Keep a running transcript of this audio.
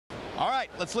All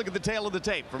right, let's look at the tail of the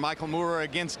tape for Michael Moorer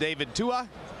against David Tua.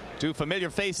 Two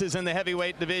familiar faces in the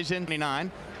heavyweight division.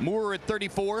 29. Moorer at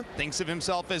 34 thinks of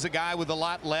himself as a guy with a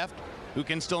lot left who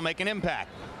can still make an impact.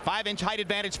 5-inch height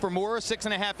advantage for Moorer,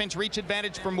 6.5-inch reach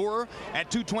advantage for Moorer at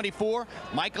 224.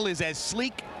 Michael is as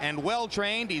sleek and well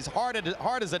trained. He's hard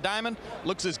as a diamond,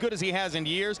 looks as good as he has in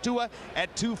years. Tua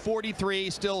at 243,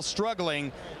 still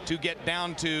struggling to get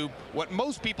down to what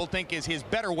most people think is his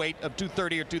better weight of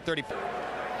 230 or 234.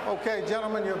 Okay,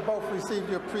 gentlemen, you've both received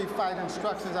your pre-fight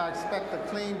instructions. I expect a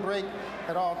clean break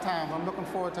at all times. I'm looking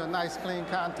forward to a nice, clean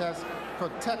contest.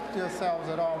 Protect yourselves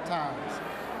at all times.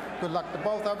 Good luck to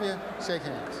both of you. Shake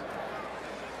hands.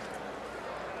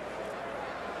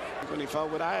 When he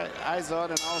fought with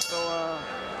Izod and also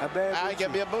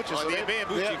Ibeabuchi. So the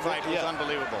Ibeabuchi fight was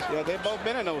unbelievable. Yeah, they've both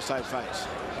been in those type fights.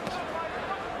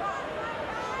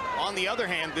 On the other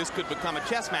hand, this could become a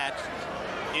chess match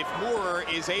if Moorer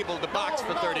is able to box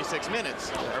for 36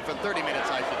 minutes, or for 30 minutes,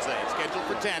 I should say. Scheduled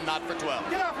for 10, not for 12.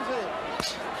 Get off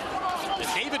his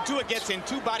head. David Tua gets in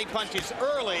 2 body punches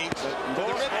early to the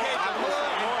ribcage of Moorer,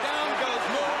 and down goes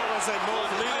Moorer. I would say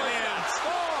Moore's leaning in.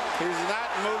 He's not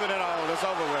moving at all. It's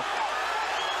over with.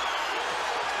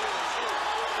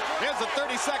 There's a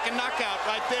 30-second knockout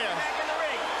right there.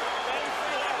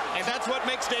 And that's what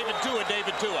makes David Tua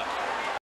David Tua.